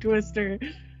tongue twister.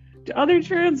 To other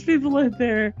trans people out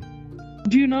there,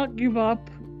 do not give up.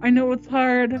 I know it's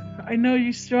hard, I know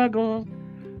you struggle,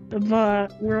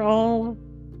 but we're all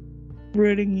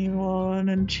rooting you on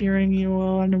and cheering you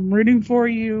on. I'm rooting for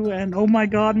you, and oh my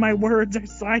god, my words are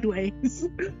sideways.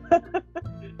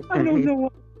 I don't know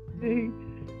what to say.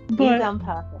 But you sound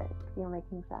perfect. You're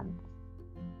making sense.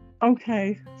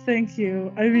 Okay, thank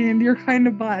you. I mean, you're kind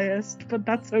of biased, but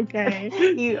that's okay.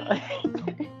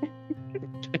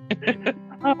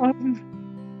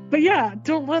 But yeah,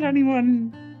 don't let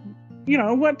anyone,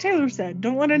 what Taylor said,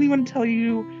 don't let anyone tell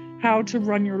you how to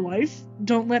run your life.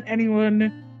 Don't let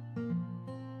anyone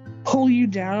pull you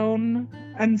down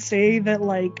and say that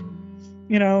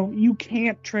you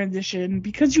can't transition,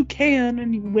 because you can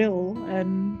and you will,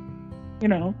 and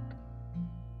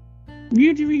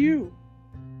You do you.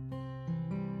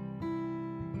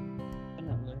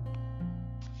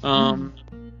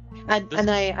 Definitely. And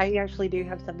I actually do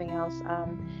have something else.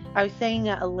 I was saying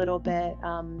it a little bit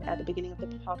at the beginning of the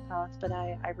podcast, but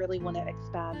I really want to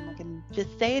expand, and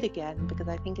just say it again because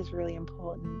I think it's really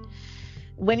important.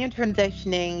 When you're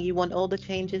transitioning, you want all the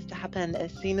changes to happen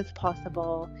as soon as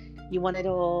possible. You want it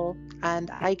all,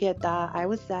 and I get that. I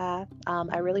was there.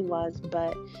 I really was,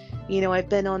 but I've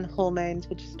been on hormones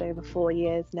for just over 4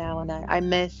 years now, and I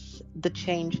miss the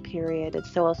change period. And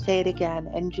so I'll say it again.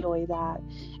 Enjoy that.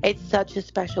 It's such a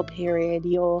special period.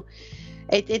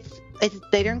 It's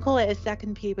they don't call it a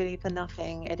second puberty for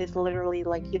nothing. It is literally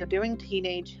like you're doing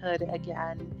teenagehood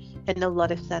again in a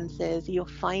lot of senses. You're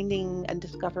finding and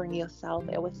discovering yourself.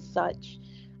 It was such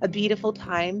a beautiful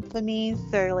time for me.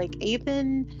 So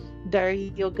even though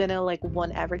you're gonna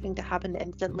want everything to happen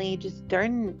instantly, just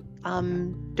don't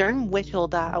wish all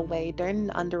that away.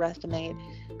 Don't underestimate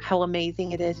how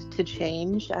amazing it is to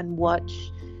change and watch,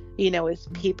 as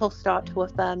people start to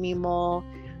affirm you more.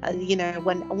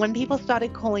 When people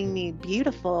started calling me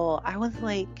beautiful, I was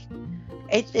like,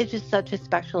 it's just such a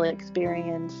special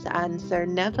experience. And so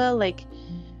never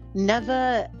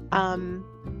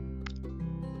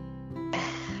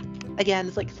again,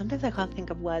 it's sometimes I can't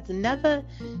think of words. Never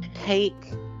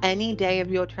take any day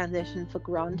of your transition for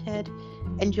granted.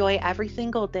 Enjoy every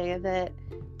single day of it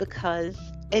because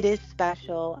it is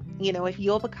special. If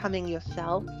you're becoming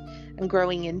yourself and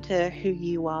growing into who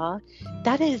you are,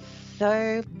 that is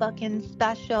so fucking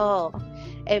special.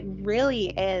 It really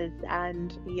is.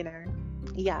 And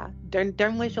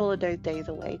don't wish all of those days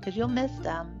away because you'll miss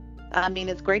them. I mean,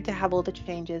 it's great to have all the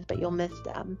changes, but you'll miss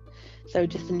them. So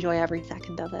just enjoy every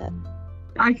second of it.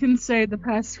 I can say the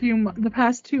past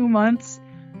 2 months,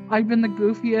 I've been the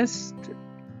goofiest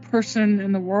person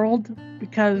in the world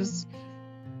because,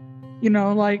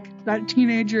 that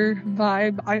teenager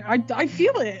vibe. I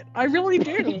feel it. I really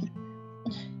do.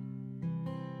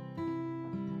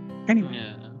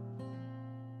 Anyway.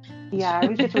 Yeah, I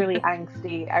was just really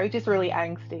angsty.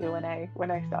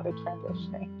 when I started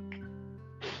transitioning.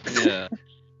 Yeah.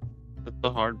 It's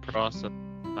a hard process.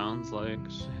 Sounds like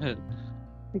shit.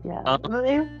 Yeah.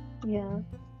 Yeah.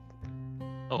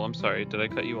 Oh, I'm sorry. Did I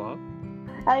cut you off?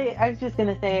 I was just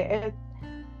gonna say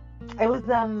it was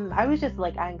I was just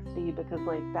angsty because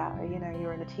that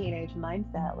you're in a teenage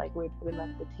mindset with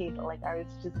left the teen, but I was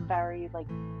just very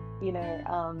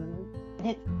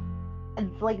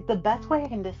it's the best way I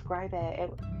can describe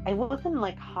it. It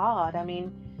wasn't hard. I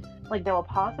mean, there were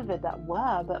parts of it that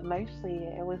were, but mostly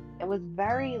it was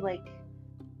very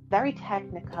very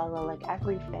technical,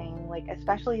 everything,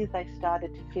 especially as I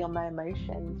started to feel my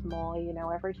emotions more,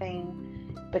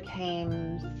 everything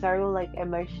became so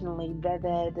emotionally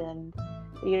vivid, and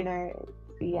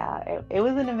it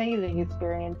was an amazing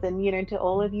experience. And to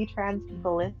all of you trans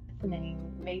people listening,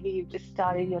 maybe you've just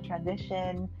started your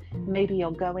transition, maybe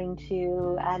you're going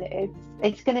to, and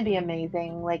it's going to be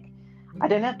amazing. I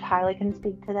don't know if Tyler can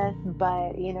speak to this,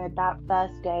 but that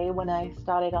first day when I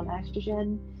started on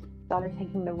estrogen, started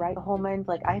taking the right hormones,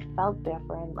 I felt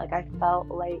different. I felt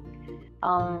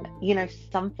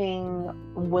something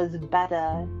was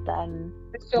better than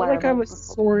I felt like I was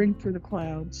soaring through the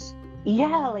clouds.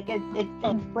 Yeah, it's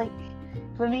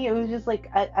for me it was just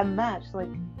a match.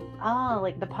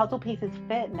 The puzzle pieces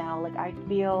fit now. I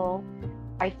feel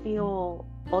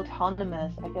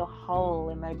autonomous. I feel whole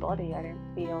in my body. I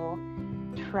don't feel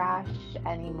trash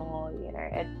anymore.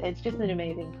 It's just an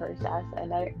amazing process.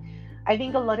 And I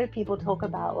think a lot of people talk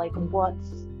about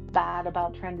what's bad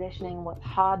about transitioning, what's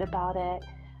hard about it,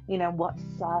 what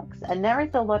sucks, and there is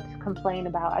a lot to complain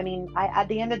about. I mean, at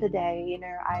the end of the day,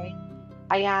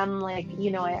 I am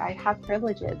I have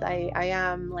privileges. I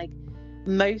am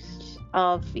most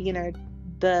of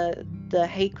the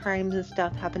hate crimes and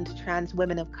stuff happen to trans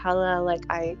women of color.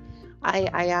 I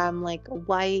am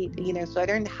white, so I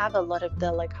don't have a lot of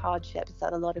the hardships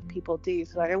that a lot of people do.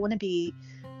 So I don't want to be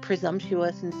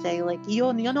presumptuous and say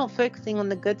you're not focusing on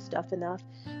the good stuff enough.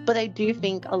 But I do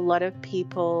think a lot of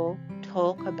people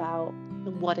talk about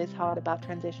what is hard about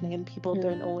transitioning, and people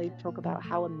don't always talk about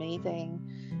how amazing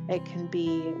it can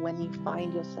be when you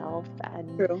find yourself,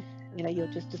 and True. You're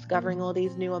just discovering all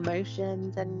these new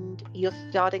emotions, and you're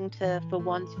starting to for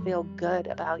once feel good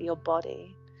about your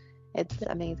body. It's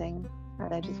amazing,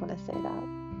 and I just want to say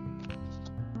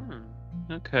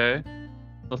that. Okay.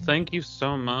 Well, thank you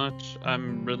so much.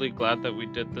 I'm really glad that we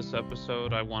did this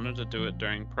episode. I wanted to do it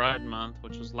during Pride Month,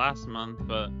 which was last month,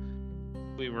 but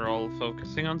we were all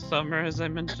focusing on summer, as I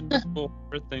mentioned before.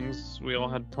 We all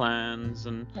had plans,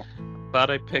 and glad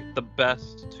I picked the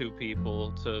best two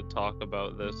people to talk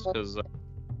about this, because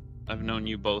I've known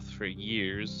you both for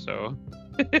years, so.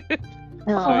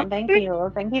 Oh, thank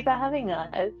you. Thank you for having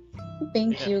us.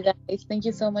 Thank you guys. Thank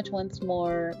you so much once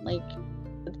more. Like,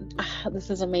 this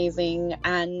is amazing,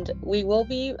 and we will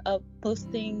be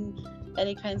posting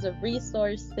any kinds of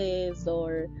resources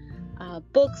or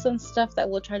books and stuff that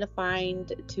we'll try to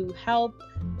find to help.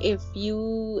 If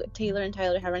you, Taylor and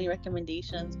Tyler, have any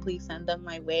recommendations, please send them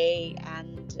my way,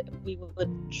 and we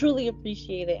would truly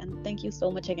appreciate it. And thank you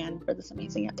so much again for this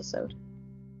amazing episode.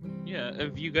 Yeah,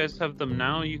 if you guys have them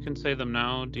now, you can say them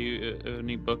now. Do you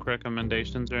any book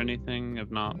recommendations or anything? If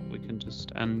not, we can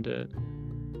just end it.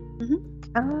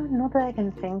 Not that I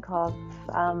can think of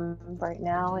right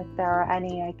now. If there are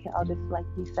any, I'll just, like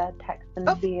you said, text them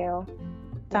to you.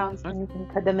 Sounds And you can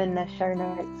put them in the show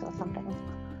notes or something.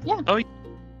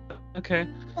 Okay.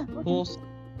 yeah, Cool.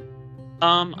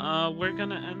 We're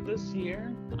gonna end this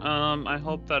here. I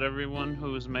hope that everyone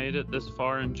who's made it this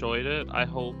far enjoyed it. I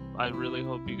really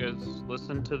hope you guys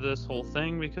listened to this whole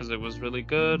thing because it was really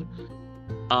good.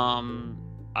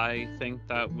 I think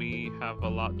that we have a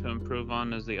lot to improve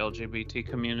on as the LGBT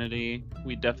community.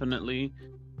 We definitely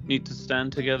need to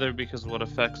stand together because what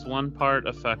affects one part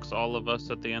affects all of us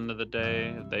at the end of the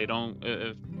day.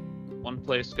 If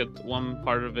one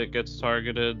part of it gets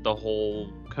targeted, the whole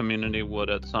community would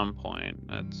at some point.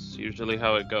 That's usually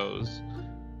how it goes.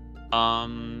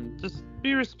 Just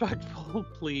be respectful,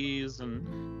 please, and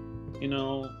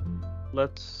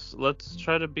let's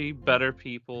try to be better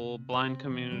people. Blind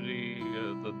community,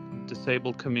 the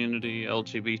disabled community,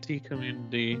 LGBT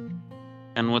community,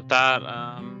 and with that,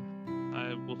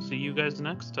 I will see you guys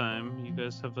next time. You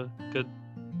guys have a good,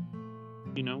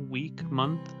 week,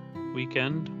 month,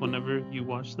 weekend, whenever you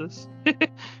watch this.